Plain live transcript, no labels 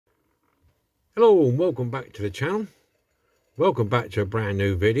Hello and welcome back to the channel. Welcome back to a brand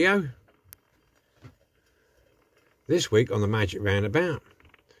new video. This week on the Magic Roundabout,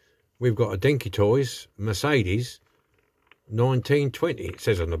 we've got a Dinky Toys Mercedes 1920. It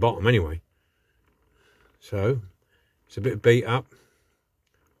says on the bottom anyway. So it's a bit beat up.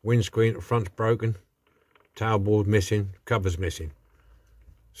 Windscreen at the front's broken. Tailboard missing. Covers missing.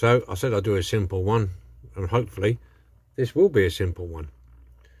 So I said I'd do a simple one, and hopefully this will be a simple one.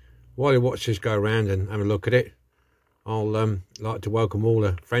 While you watch this go around and have a look at it, I'll like to welcome all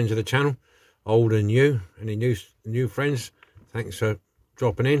the friends of the channel, old and new. Any new friends, thanks for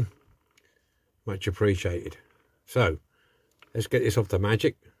dropping in, much appreciated. So let's get this off the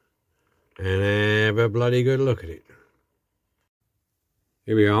Magic and have a bloody good look at it.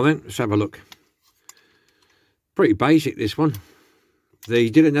 Here we are then, let's have a look. Pretty basic, this one. They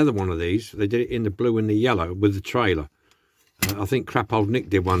did another one of these. They did it in the blue and the yellow with the trailer. I think Crap Old Nick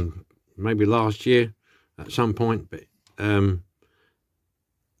did one maybe last year at some point, but the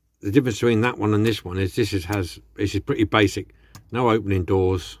difference between that one and this one is this is pretty basic. No opening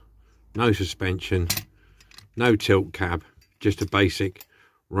doors, no suspension, no tilt cab, just a basic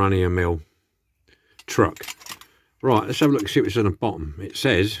run-of-the-mill truck. Right, let's have a look, see what's on the bottom. It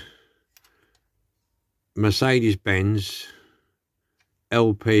says Mercedes Benz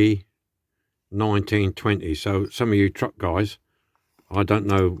LP 1920. So some of you truck guys, I don't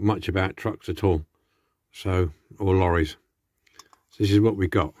know much about trucks at all, so, or lorries. So this is what we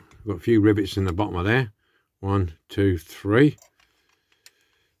got. We've got a few rivets in the bottom of there. 1, 2, 3.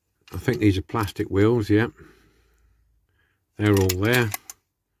 I think these are plastic wheels. Yeah, they're all there.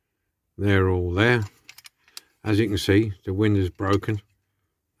 They're all there. As you can see, the window's broken.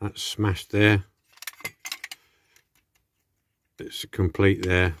 That's smashed there. It's complete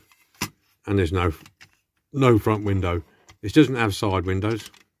there. And there's no front window. This doesn't have side windows,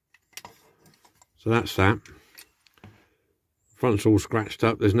 so that's that. Front's all scratched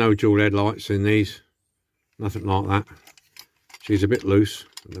up. There's no dual headlights in these, nothing like that. She's a bit loose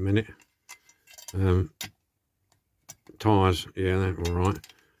at the minute. Tyres, yeah, they're all right.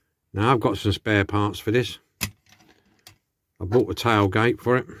 Now I've got some spare parts for this. I bought a tailgate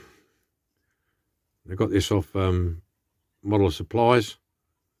for it. I got this off Model Supplies,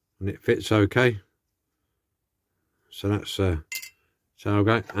 and it fits okay. So that's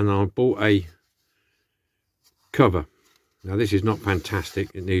tailgate, and I bought a cover. Now this is not fantastic,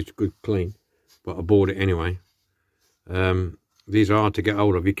 it needs good clean, but I bought it anyway. These are hard to get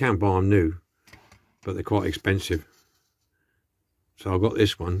hold of. You can buy them new, but they're quite expensive. So I got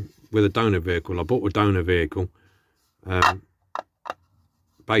this one with a donor vehicle. I bought a donor vehicle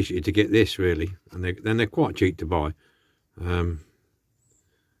basically to get this, really, and they're quite cheap to buy.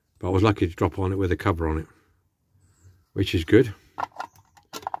 But I was lucky to drop on it with a cover on it, which is good,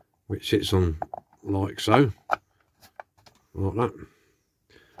 which sits on like so, like that.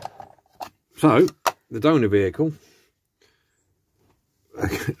 So the donor vehicle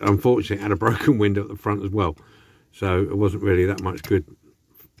unfortunately had a broken window at the front as well, so it wasn't really that much good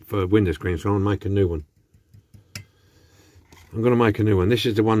for window screen, so I'm going to make a new one. I'm going to make a new one. This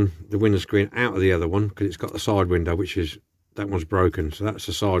is the one, the window screen out of the other one, because it's got the side window, which is, that one's broken, so that's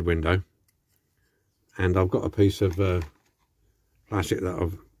the side window. And I've got a piece of plastic that I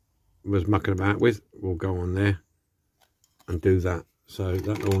was mucking about with. We'll go on there and do that. So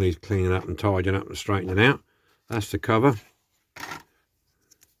that all needs cleaning up and tidying up and straightening out. That's the cover.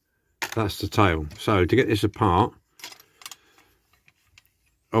 That's the tail. So to get this apart,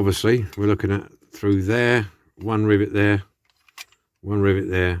 obviously we're looking at through there, one rivet there, one rivet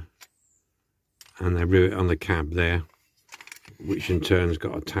there, and a rivet on the cab there, which in turn has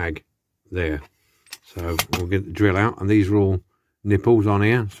got a tag there. So we'll get the drill out, and these are all nipples on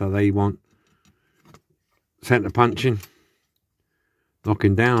here, so they want centre punching,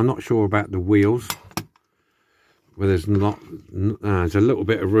 knocking down. I'm not sure about the wheels, where there's not, there's a little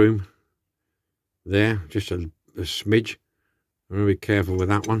bit of room there, just a smidge. I'm going to be careful with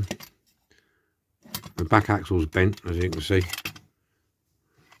that one. The back axle's bent, as you can see,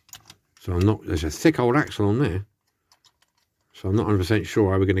 so I'm not, there's a thick old axle on there, so I'm not 100%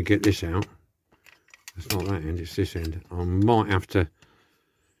 sure how we're going to get this out. It's not that end, it's this end. I might have to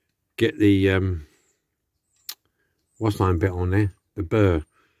get the what's the name bit on there, the burr,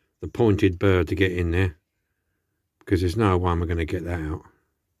 the pointed burr to get in there, because there's no way we're going to get that out.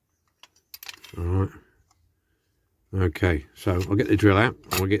 All right, okay, so I'll get the drill out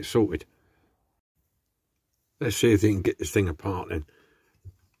and we'll get sorted. Let's see if we can get this thing apart then.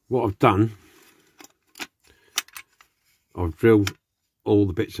 What I've done, I've drilled all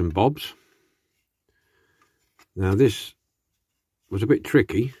the bits and bobs. Now this was a bit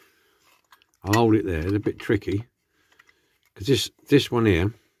tricky. I'll hold it there. It's a bit tricky because this one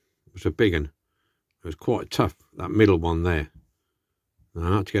here was a big one. It was quite tough, that middle one there. And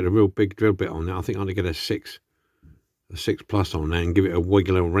I had to get a real big drill bit on there. I think I had to get a 6 plus on there and give it a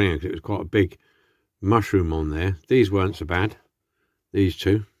wiggle around because it was quite a big mushroom on there. These weren't so bad, these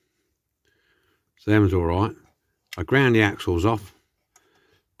two. So them's all right. I ground the axles off.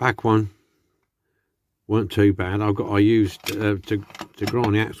 Back one weren't too bad. I used to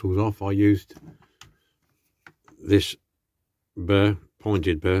grind the axles off. I used this burr,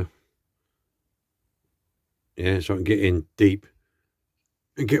 pointed burr. Yeah, so I can get in deep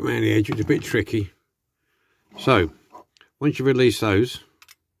and get around the edge. It's a bit tricky. So once you release those,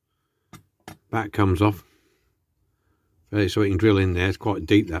 back comes off. So we can drill in there. It's quite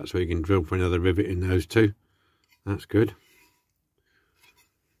deep, that, so you can drill for another rivet in those two. That's good.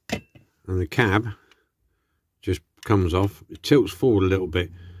 And the cab just comes off. It tilts forward a little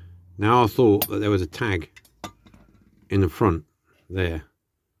bit. Now I thought that there was a tag in the front there,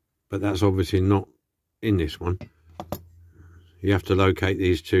 but that's obviously not in this one. You have to locate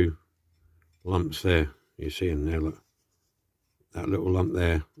these two lumps there. You see them there, look. That little lump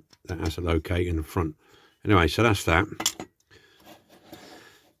there, that has to locate in the front. Anyway, so that's that.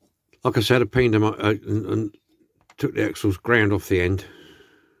 Like I said, I peened them up and took the axles, ground off the end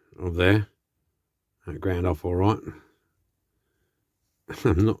of there. That ground off all right.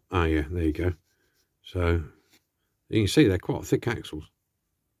 I'm not, oh yeah, there you go. So you can see they're quite thick axles.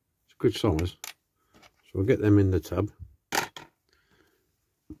 It's a good size. So we'll get them in the tub.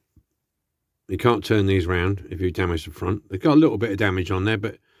 You can't turn these round if you damage the front. They've got a little bit of damage on there,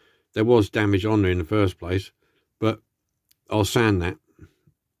 but there was damage on there in the first place. But I'll sand that.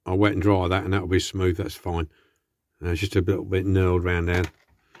 I'll wet and dry that, and that'll be smooth. That's fine. It's just a little bit knurled around there.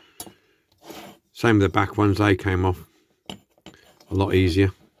 Same with the back ones. They came off a lot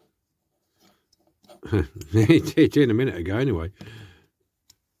easier. It did a minute ago anyway.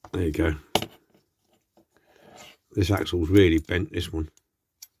 There you go. This axle's really bent, this one.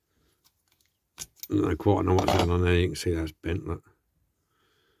 I don't quite know what's going on there. You can see that's bent, look.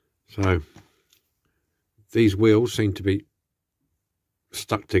 So these wheels seem to be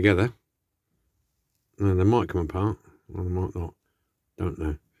stuck together. And they might come apart, or they might not. Don't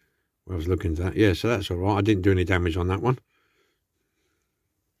know. I was looking at that. Yeah, so that's all right. I didn't do any damage on that one.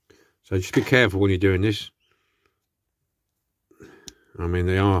 So just be careful when you're doing this. I mean,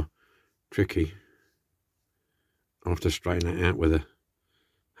 they are tricky. I'll have to straighten that out with a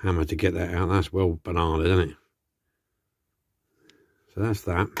hammer to get that out. That's well banana, isn't it? So that's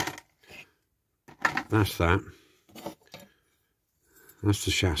that. That's that. That's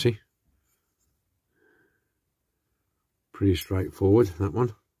the chassis. Pretty straightforward, that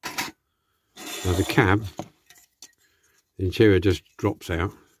one. Now the cab, the interior just drops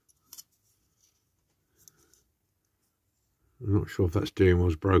out. I'm not sure if that steering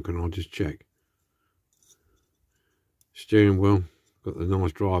wheel's broken. I'll just check. Steering wheel, got the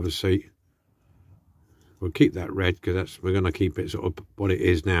nice driver's seat. We'll keep that red because we're going to keep it sort of what it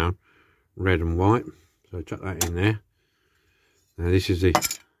is now, red and white. So chuck that in there. Now this is the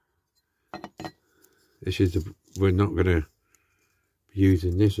we're not going to be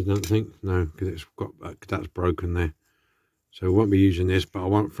using this, I don't think. No, because that's broken there. So we won't be using this, but I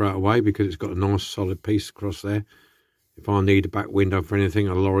won't throw it away because it's got a nice solid piece across there. If I need a back window for anything,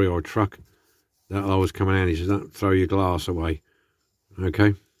 a lorry or a truck, that'll always come in handy. So don't throw your glass away.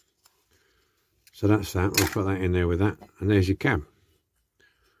 Okay. So that's that. We'll put that in there with that. And there's your cab.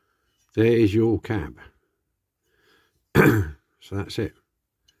 There is your cab. So that's it.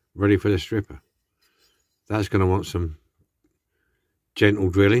 Ready for the stripper. That's going to want some gentle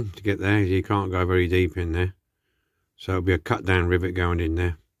drilling to get there. You can't go very deep in there. So it'll be a cut down rivet going in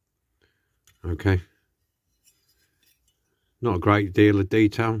there. Okay. Not a great deal of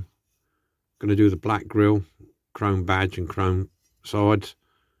detail. Going to do the black grille, chrome badge and chrome sides,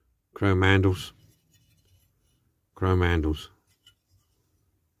 chrome handles. Chrome handles.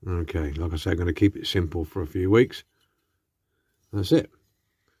 Okay, like I said, I'm going to keep it simple for a few weeks. That's it.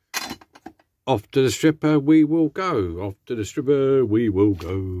 Off to the stripper we will go. Off to the stripper we will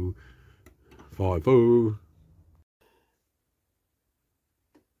go. 5-0.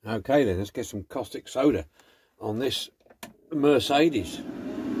 Okay then, let's get some caustic soda on this Mercedes.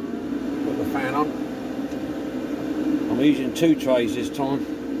 Put the fan on. I'm using 2 trays this time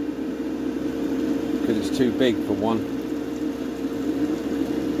because it's too big for one.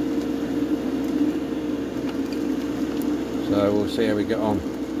 So we'll see how we get on.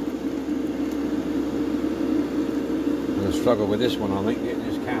 I'm going to struggle with this one, I think, getting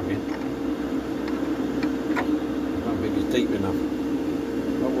this cab in. I don't think it's deep enough.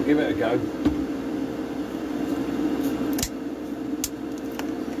 But we'll give it a go.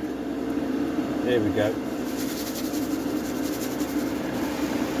 There we go.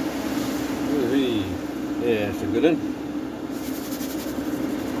 Yeah, that's a good one.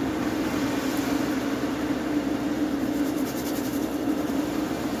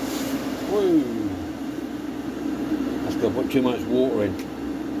 Woo! That's got to put too much water in.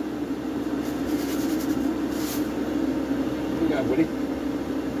 Here you go, buddy.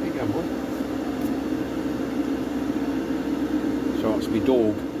 Here you go, boy. So it's my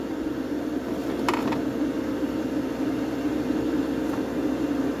dog.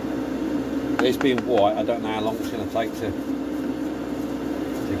 This being white, I don't know how long it's going to take to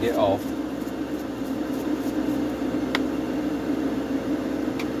get off.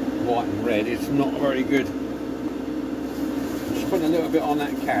 White and red, it's not very good. Just putting a little bit on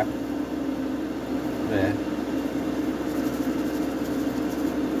that cap there.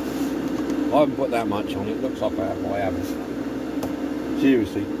 I haven't put that much on it. Looks like I have, but I haven't.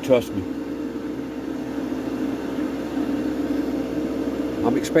 Seriously, trust me.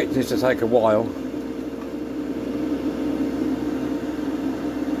 I'm expecting this to take a while.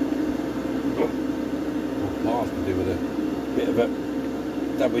 I'll have to do with a bit of a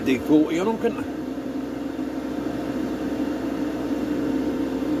WD-40 on them, couldn't I?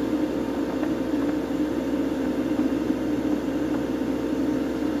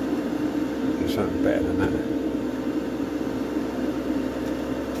 There's something better than that.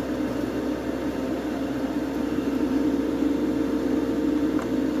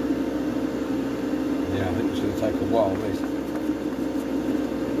 Take a while, this.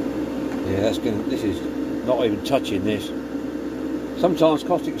 Yeah, that's gonna. This is not even touching this. Sometimes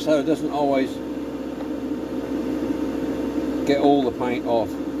caustic soda doesn't always get all the paint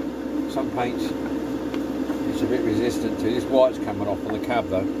off. Some paints it's a bit resistant to. This white's coming off on the cab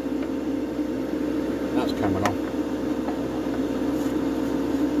though. That's coming off.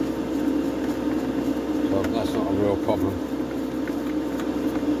 So that's not a real problem.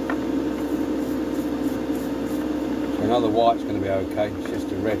 Another white's going to be okay, it's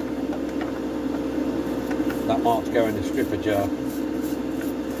just a red. That might go in the stripper jar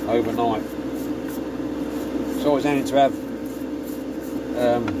overnight. It's always handy to have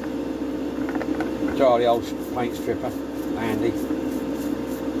a jar of the old paint stripper handy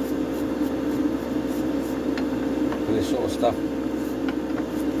for this sort of stuff.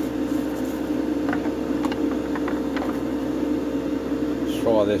 Let's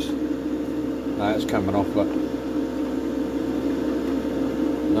try this. No, it's coming off, but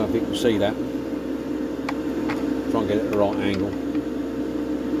I don't know if you can see that. Try and get it at the right angle.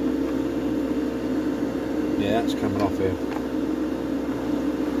 Yeah, that's coming off here.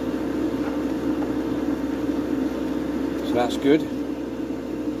 So that's good.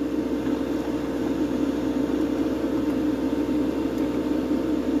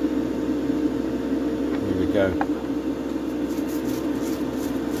 Here we go.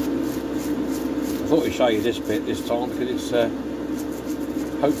 I thought I'd show you this bit this time because it's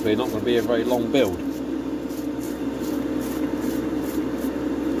hopefully not going to be a very long build.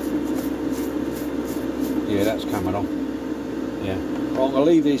 Yeah, that's coming off. Yeah. Well, I'm going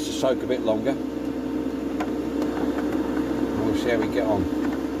to leave these to soak a bit longer. And we'll see how we get on.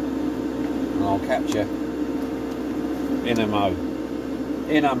 And I'll catch you in a mo.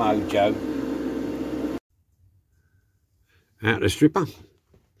 In a mojo. Out the stripper.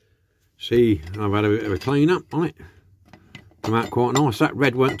 See, I've had a bit of a clean up on it. Come out quite nice. That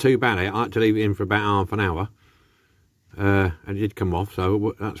red weren't too bad. I had to leave it in for about half an hour. And it did come off,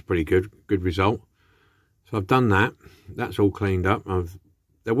 so that's pretty good. Good result. So I've done that. That's all cleaned up.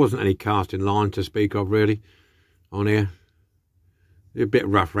 There wasn't any casting line to speak of really on here. A bit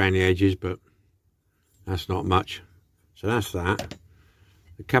rough around the edges, but that's not much. So that's that.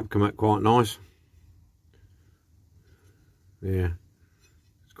 The cab come out quite nice. Yeah,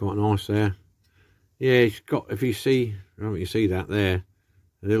 it's quite nice there. Yeah, it's got, if you see, I don't know if you see that there,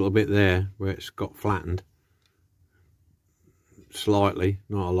 a little bit there where it's got flattened. Slightly,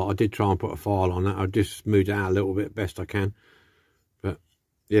 not a lot. I did try and put a file on that. I just smoothed it out a little bit best I can. But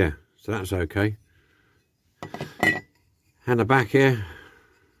yeah, so that's okay. And the back here,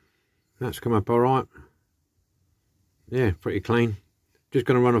 that's come up all right. Yeah, pretty clean. Just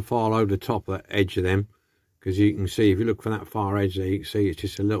going to run a file over the top of that edge of them, because you can see, if you look for that far edge there, you can see it's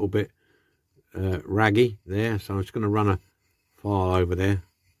just a little bit raggy there. So I'm just going to run a file over there,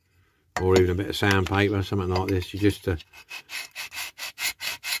 or even a bit of sandpaper, something like this. Just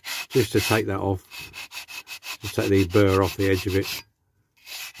to take that off, just take the burr off the edge of it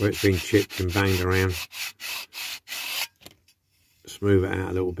where it's been chipped and banged around. smooth it out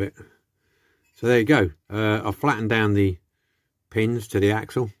a little bit. So there you go. I've flattened down the pins to the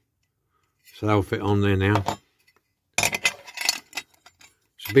axle, so they'll fit on there now.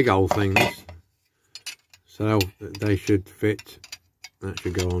 It's a big old thing, this. So they should fit. That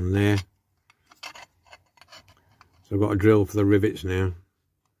should go on there. So I've got a drill for the rivets now.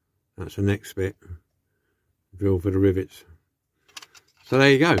 That's the next bit. Drill for the rivets. So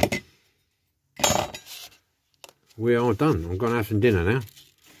there you go. We are done. I'm going to have some dinner now.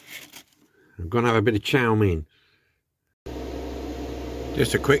 I'm going to have a bit of chow mein.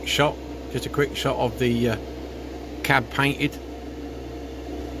 Just a quick shot of the cab painted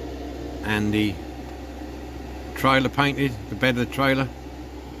and the trailer painted, the bed of the trailer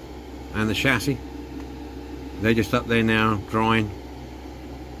and the chassis. They're just up there now drying.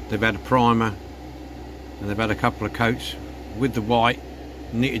 They've had a primer and they've had a couple of coats with the white.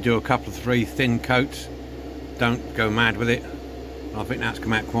 You need to do a couple of 3 thin coats. Don't go mad with it. I think that's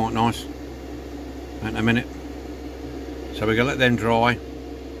come out quite nice in a minute. So we're going to let them dry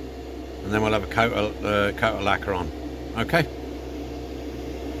and then we'll have a coat of lacquer on. Okay.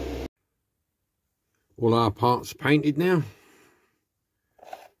 All our parts painted now.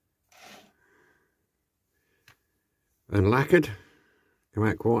 And lacquered. Come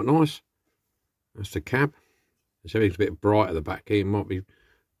out quite nice. That's the cab. Everything's a bit bright at the back here. Might be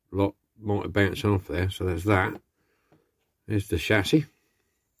bouncing off there. So there's that. There's the chassis.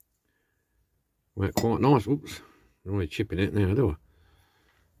 Went quite nice. Oops. I don't want to chip in it now, do I?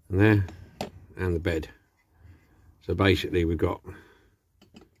 And there. And the bed. So basically we've got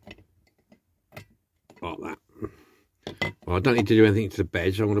like that. Well, I don't need to do anything to the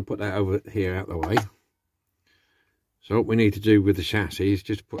bed, so I'm going to put that over here out the way. So what we need to do with the chassis is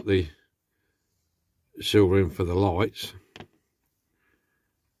just put the silver in for the lights.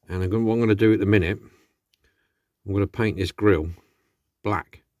 And what I'm going to do at the minute, I'm going to paint this grille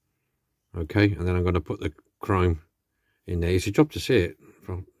black. Okay, and then I'm going to put the chrome in there. It's a job to see it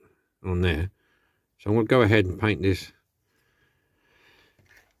from on there. So I'm going to go ahead and paint this.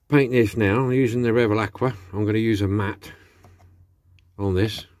 Paint this now. I'm using the Revel Aqua. I'm going to use a matte on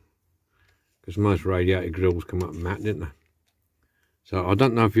this, because most radiator grills come up matte, didn't they? So I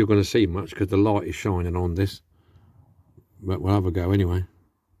don't know if you're going to see much because the light is shining on this, but we'll have a go anyway.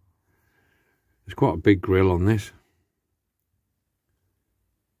 There's quite a big grill on this,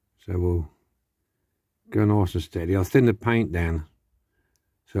 so we'll go nice and steady. I'll thin the paint down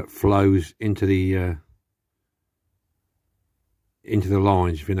so it flows into the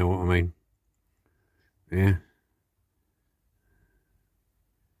lines, if you know what I mean. Yeah.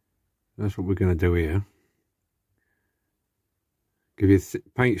 That's what we're going to do here. If your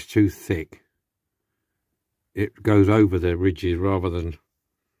paint's too thick, it goes over the ridges rather than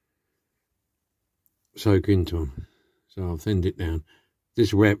soak into them. So I've thinned it down.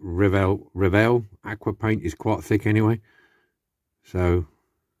 This Revel Aqua paint is quite thick anyway, so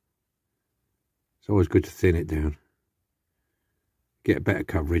it's always good to thin it down. Get better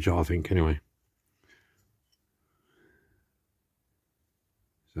coverage, I think, anyway.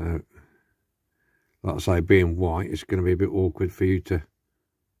 So, like I say, being white, it's going to be a bit awkward for you to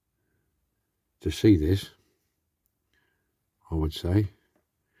see this, I would say.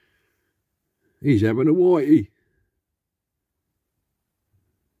 He's having a whitey.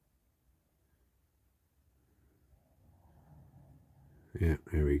 Yeah,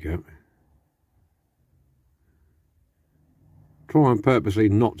 there we go. Trying purposely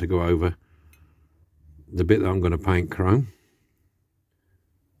not to go over the bit that I'm going to paint chrome,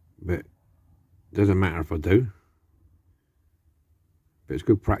 but doesn't matter if I do. But it's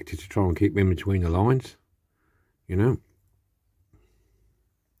good practice to try and keep in between the lines, you know.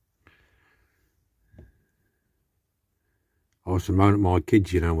 I used to moan at my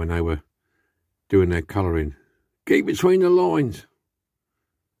kids, you know, when they were doing their colouring. Keep between the lines.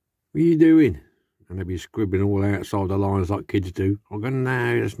 What are you doing? And they'd be scribbling all outside the lines like kids do. I go,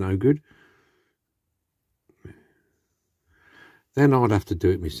 no, that's no good. Then I'd have to do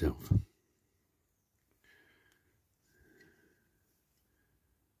it myself.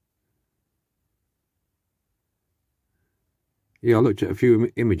 Yeah, I looked at a few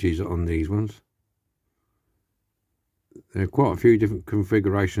images on these ones. There are quite a few different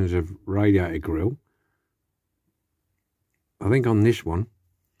configurations of radiator grille. I think on this one,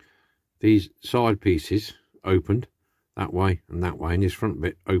 these side pieces opened that way, and this front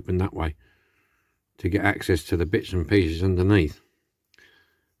bit opened that way to get access to the bits and pieces underneath.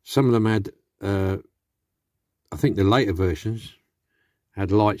 Some of them had, I think the later versions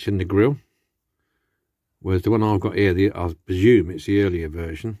had lights in the grille, whereas the one I've got here, I presume it's the earlier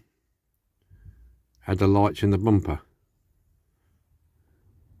version, had the lights in the bumper.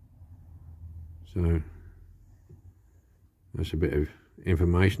 So that's a bit of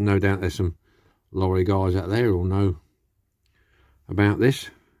information. No doubt there's some lorry guys out there who'll know about this.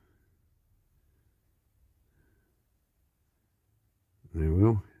 They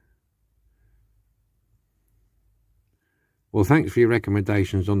will. Well, thanks for your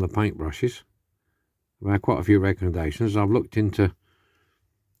recommendations on the paintbrushes. I've had quite a few recommendations. I've looked into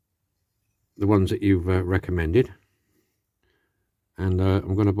the ones that you've recommended, and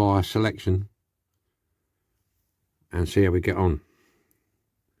I'm going to buy a selection and see how we get on.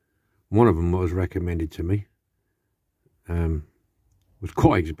 One of them was recommended to me, was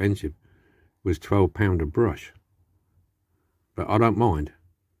quite expensive, was £12 a brush, but I don't mind,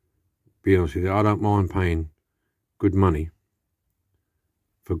 be honest with you. I don't mind paying good money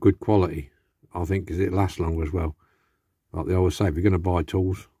for good quality. I think because it lasts longer as well. Like they always say, if you're going to buy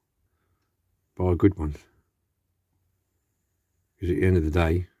tools, buy good ones, because at the end of the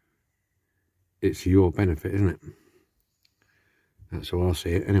day, it's for your benefit, isn't it? That's how I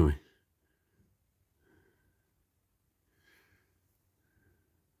see it anyway.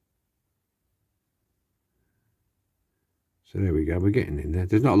 So there we go, we're getting in there.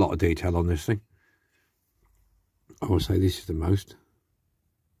 There's not a lot of detail on this thing. I would say this is the most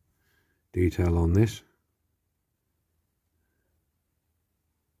detail on this.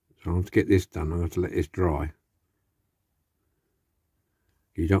 So I have to get this done. I have to let this dry.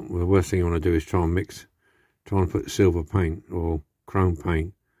 You don't. Well, the worst thing you want to do is try and put silver paint or chrome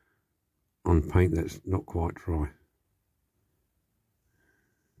paint on paint that's not quite dry.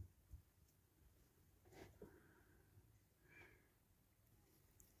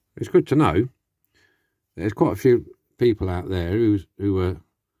 It's good to know there's quite a few people out there who are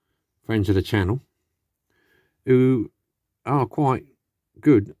friends of the channel who are quite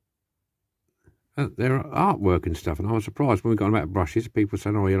good at their artwork and stuff. And I was surprised when we got on about brushes, people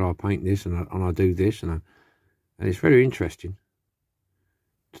saying, oh yeah, I paint this and I do this, and it's very interesting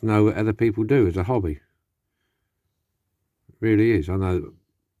to know what other people do as a hobby. It really is. I know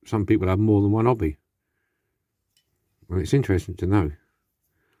some people have more than one hobby. Well, it's interesting to know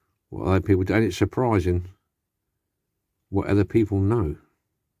what other people do, and it's surprising what other people know.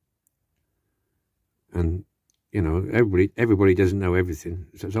 And you know, everybody doesn't know everything,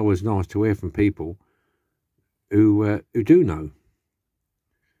 so it's always nice to hear from people who do know.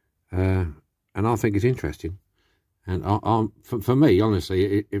 And I think it's interesting. And for me,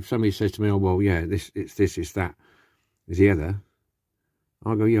 honestly, if somebody says to me, "Oh well, yeah, it's this, it's that, it's the other,"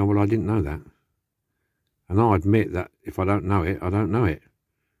 I go, "Yeah, well, I didn't know that," and I admit that if I don't know it, I don't know it.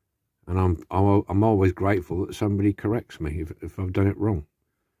 And I'm always grateful that somebody corrects me if I've done it wrong.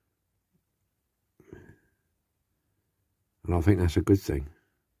 And I think that's a good thing.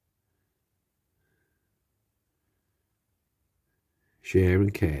 Share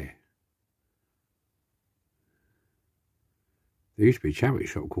and care. There used to be a charity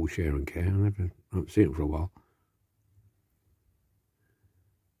shop called Share and Care. I haven't seen it for a while.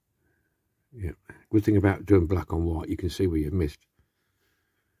 Yeah, good thing about doing black on white, you can see where you've missed.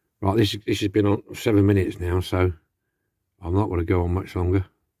 Right, this has been on 7 minutes now, so I'm not going to go on much longer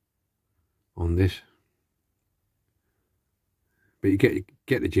on this. But you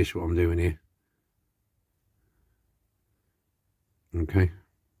get the gist of what I'm doing here. Okay.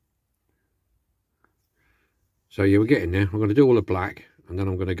 So yeah, we're getting there. I'm going to do all the black, and then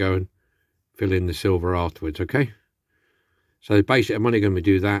I'm going to go and fill in the silver afterwards, okay? So basically, I'm only going to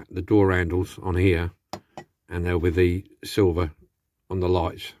do that, the door handles on here, and there'll be the silver on the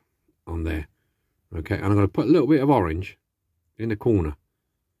lights on there. Okay, and I'm going to put a little bit of orange in the corner,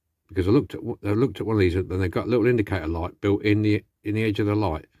 because I looked at one of these, and they've got a little indicator light built in the edge of the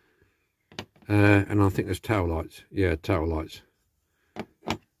light, and I think there's tail lights. Yeah, tail lights.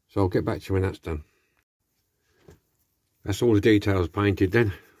 So I'll get back to you when that's done. That's all the details painted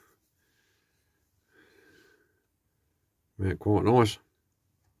then. Yeah, quite nice.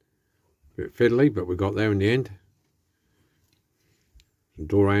 Bit fiddly, but we got there in the end. Some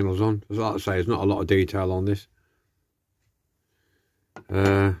door handles on. As like I say, there's not a lot of detail on this.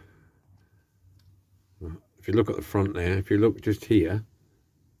 If you look at the front there, if you look just here,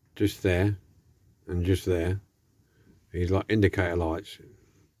 just there, and just there, these like indicator lights.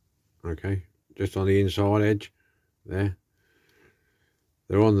 Okay, just on the inside edge there.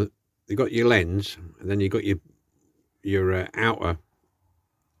 They're on the. You got your lens, and then you got your outer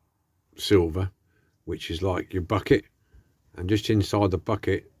silver, which is like your bucket, and just inside the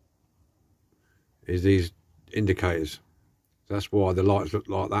bucket is these indicators. So that's why the lights look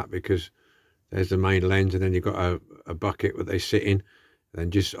like that, because there's the main lens, and then you've got a bucket that they sit in, and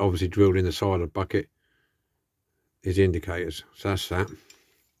then just obviously drilled in the side of the bucket is indicators. So that's that.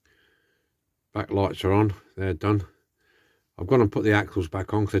 Back lights are on. They're done. I've gone and put the axles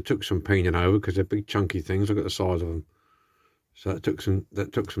back on because I took some painting over because they're big chunky things. Look at the size of them. So that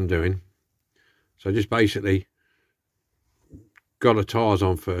took some doing. So I just basically got the tyres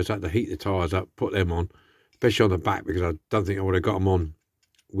on first. I had to heat the tyres up, put them on, especially on the back because I don't think I would have got them on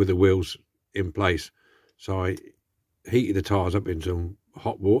with the wheels in place. So I heated the tyres up in some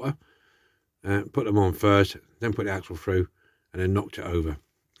hot water, put them on first, then put the axle through, and then knocked it over.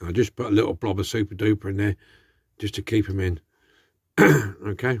 And I just put a little blob of super duper in there just to keep them in.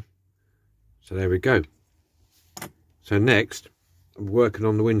 Okay, so there we go. So next, I'm working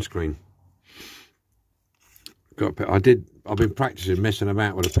on the windscreen. I've been practicing messing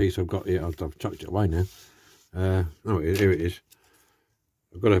about with a piece I've got here. I've chucked it away now. Oh, here it is.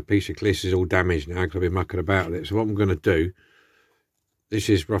 I've got a piece of clear. This is all damaged now because I've been mucking about with it. So what I'm going to do, this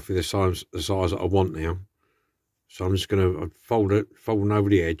is roughly the size that I want now. So I'm just going to fold it, folding over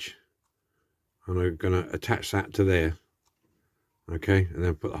the edge, and I'm going to attach that to there. Okay, and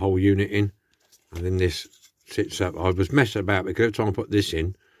then put the whole unit in, and then this sits up. I was messing about because every time I put this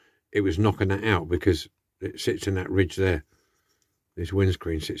in, it was knocking that out because it sits in that ridge there. This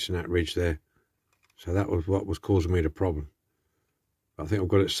windscreen sits in that ridge there. So that was what was causing me the problem. But I think I've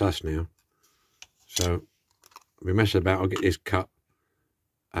got it sussed now. So I'll be messing about. I'll get this cut,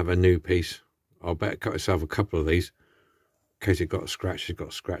 have a new piece. I'll better cut myself a couple of these in case it got a scratch. It's got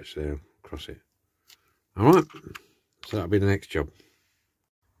a scratch there across it. All right. So that'll be the next job.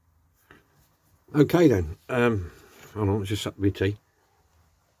 Okay then. Hold on, let's just suck my tea.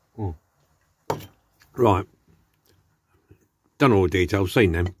 Right. Done all the details,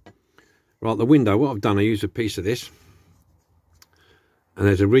 seen them. Right, the window, what I've done, I used a piece of this. And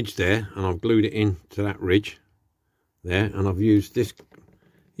there's a ridge there, and I've glued it into that ridge there, and I've used this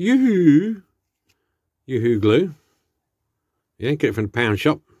Yoo-hoo glue. Yeah, get it from the pound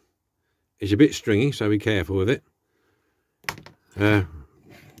shop. It's a bit stringy, so be careful with it.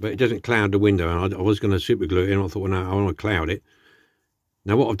 But it doesn't cloud the window, and I was going to super glue it in. I thought, well, no, I want to cloud it.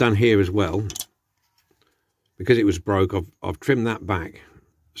 Now, what I've done here as well, because it was broke, I've trimmed that back.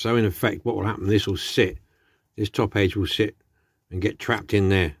 So in effect, what will happen, this will sit, this top edge will sit and get trapped in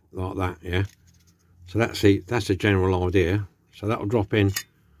there like that, yeah. So that's the general idea. So that will drop in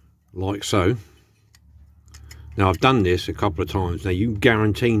like so. Now I've done this a couple of times. Now you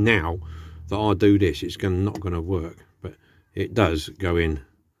guarantee now that I do this, it's not going to work, but it does go in.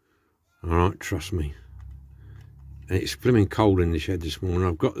 All right, trust me. And it's flimming cold in the shed this morning.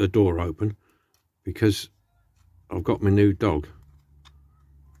 I've got the door open because I've got my new dog.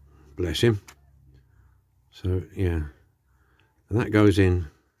 Bless him. So yeah, and that goes in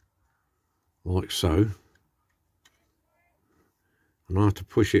like so, and I have to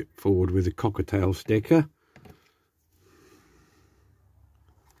push it forward with the cockatiel sticker.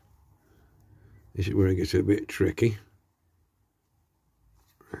 This is where it gets a bit tricky.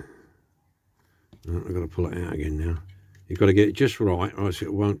 I've got to pull it out again now. You've got to get it just right, or else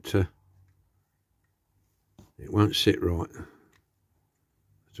it won't sit right.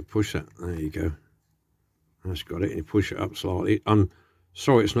 To push that, there you go. That's got it, and you push it up slightly. I'm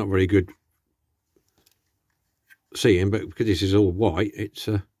sorry it's not very good seeing, but because this is all white, it's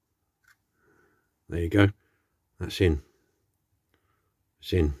there you go. That's in.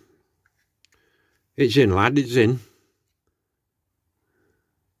 It's in. It's in, lad, it's in.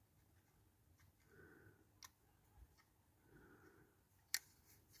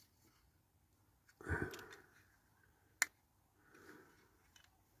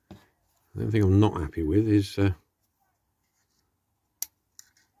 The only thing I'm not happy with is,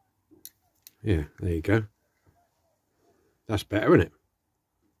 yeah, there you go. That's better, isn't it?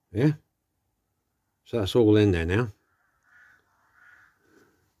 Yeah. So that's all in there now.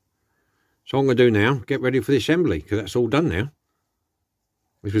 So what I'm going to do now, get ready for the assembly, because that's all done now.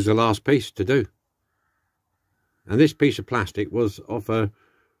 Which was the last piece to do. And this piece of plastic was off a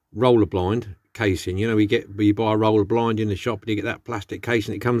roller blind casing. You know, you buy a roller blind in the shop and you get that plastic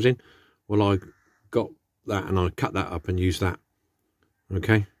casing that comes in. Well, I got that and I cut that up and used that.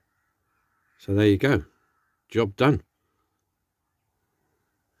 Okay. So there you go. Job done.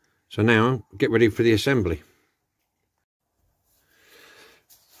 So now, get ready for the assembly.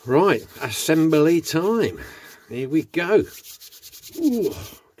 Right, assembly time. Here we go. Ooh,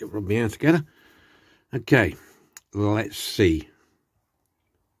 get rub my hands together. Okay, let's see.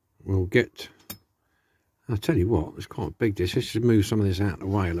 We'll get... I'll tell you what, it's quite big this. Let's just move some of this out of the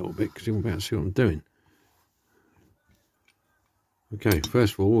way a little bit because you won't be able to see what I'm doing. Okay,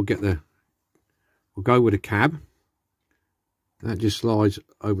 first of all, we'll go with a cab. That just slides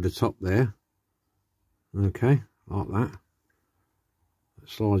over the top there. Okay, like that. It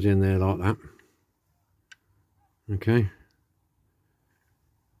slides in there like that. Okay.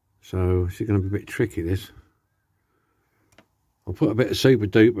 So this is going to be a bit tricky, this. I'll put a bit of super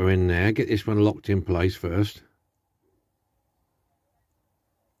duper in there, get this one locked in place first.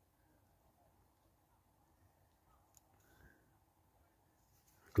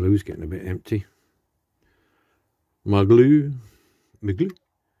 Glue's getting a bit empty. My glue.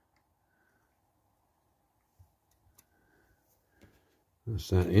 That's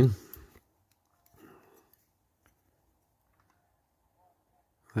that in.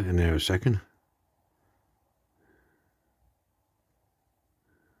 That in there a second.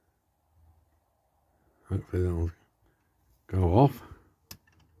 Hopefully that'll go off.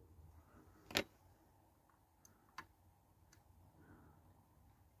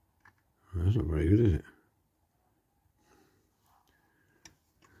 That's not very good, is it?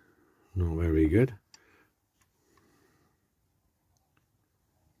 Not very good.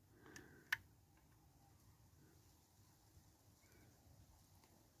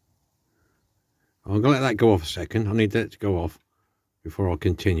 I'm going to let that go off a second. I need that to go off before I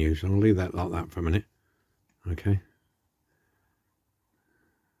continue. So I'll leave that like that for a minute. Okay.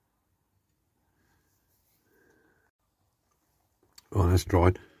 Oh, that's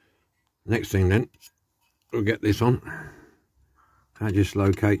dried. Next thing then, we'll get this on. That just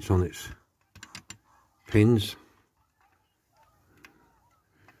locates on its pins.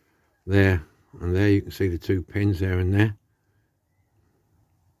 There and there, you can see the two pins there and there.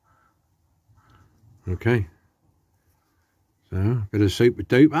 Okay. So, a bit of super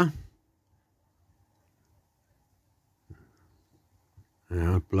duper.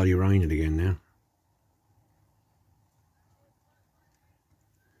 Now, it's bloody raining again now.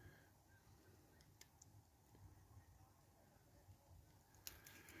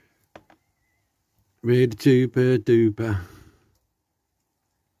 Red super duper.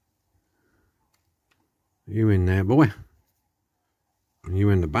 You in there, boy? And you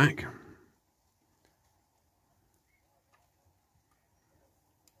in the back?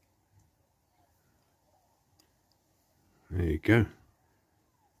 There you go.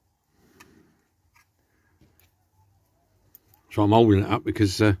 So I'm holding it up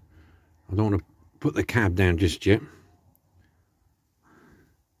because I don't want to put the cab down just yet.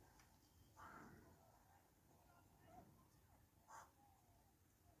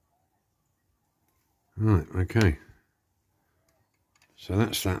 Right, okay. So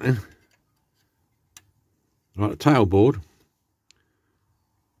that's that then. Right, the tailboard.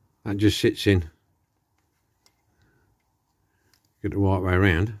 That just sits in. Get the right way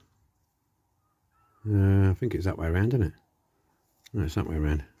around. I think it's that way around, isn't it? No, it's that way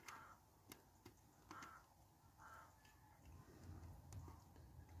around.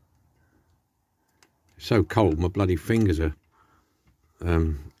 It's so cold, my bloody fingers are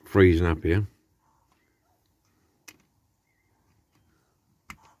freezing up here.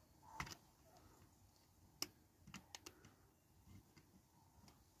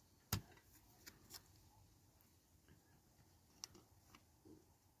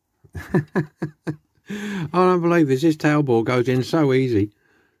 I don't believe this. This tailboard goes in so easy.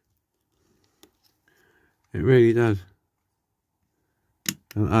 It really does.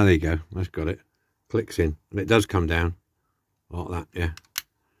 Oh, there you go. That's got it. Clicks in. And it does come down. Like that, yeah.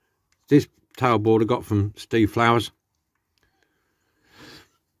 This tailboard I got from Steve Flowers.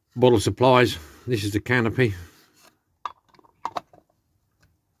 Bottle of supplies. This is the canopy.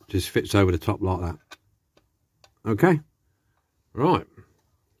 Just fits over the top like that. Okay. Right.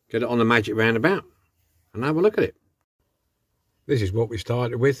 Get it on the magic roundabout and have a look at it. This is what we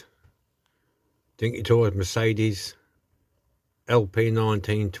started with. Dinky Toys Mercedes LP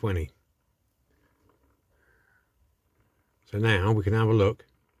 1920. So now we can have a look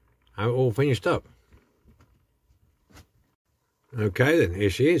how it all finished up. Okay then, here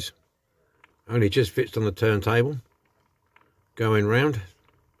she is. Only just fits on the turntable. Going round.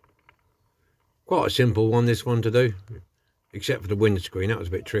 Quite a simple one, this one to do. Except for the windscreen, that was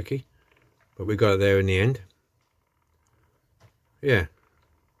a bit tricky. But we got it there in the end. Yeah.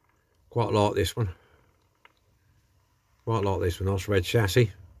 Quite like this one. Quite like this one. Nice red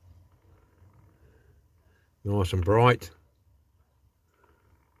chassis. Nice and bright.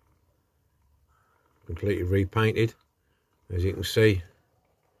 Completely repainted. As you can see.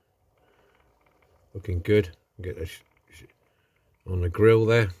 Looking good. Get this on the grille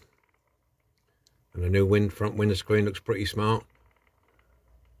there. And the new front window screen looks pretty smart.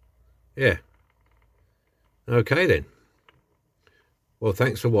 Yeah. Okay then. Well,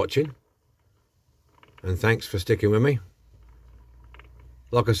 thanks for watching. And thanks for sticking with me.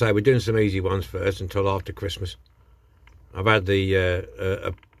 Like I say, we're doing some easy ones first until after Christmas. I've had the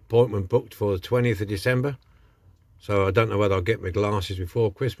appointment booked for the 20th of December. So I don't know whether I'll get my glasses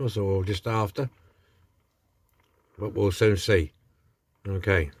before Christmas or just after. But we'll soon see.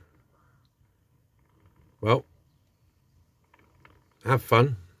 Okay. Well, have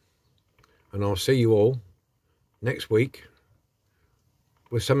fun. And I'll see you all next week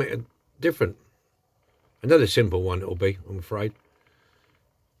with something different. Another simple one it'll be, I'm afraid.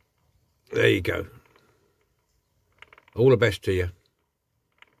 There you go. All the best to you.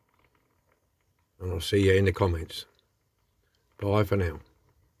 And I'll see you in the comments. Bye for now.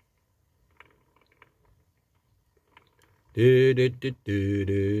 Here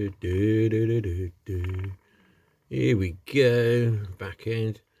we go. Back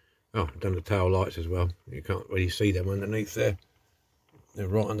end. Oh, I've done the tail lights as well. You can't really see them underneath there. They're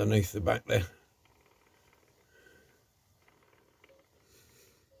right underneath the back there.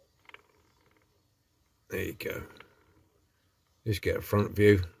 There you go. Just get a front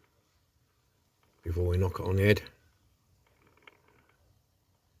view before we knock it on the head.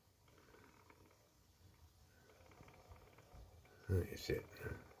 That's it.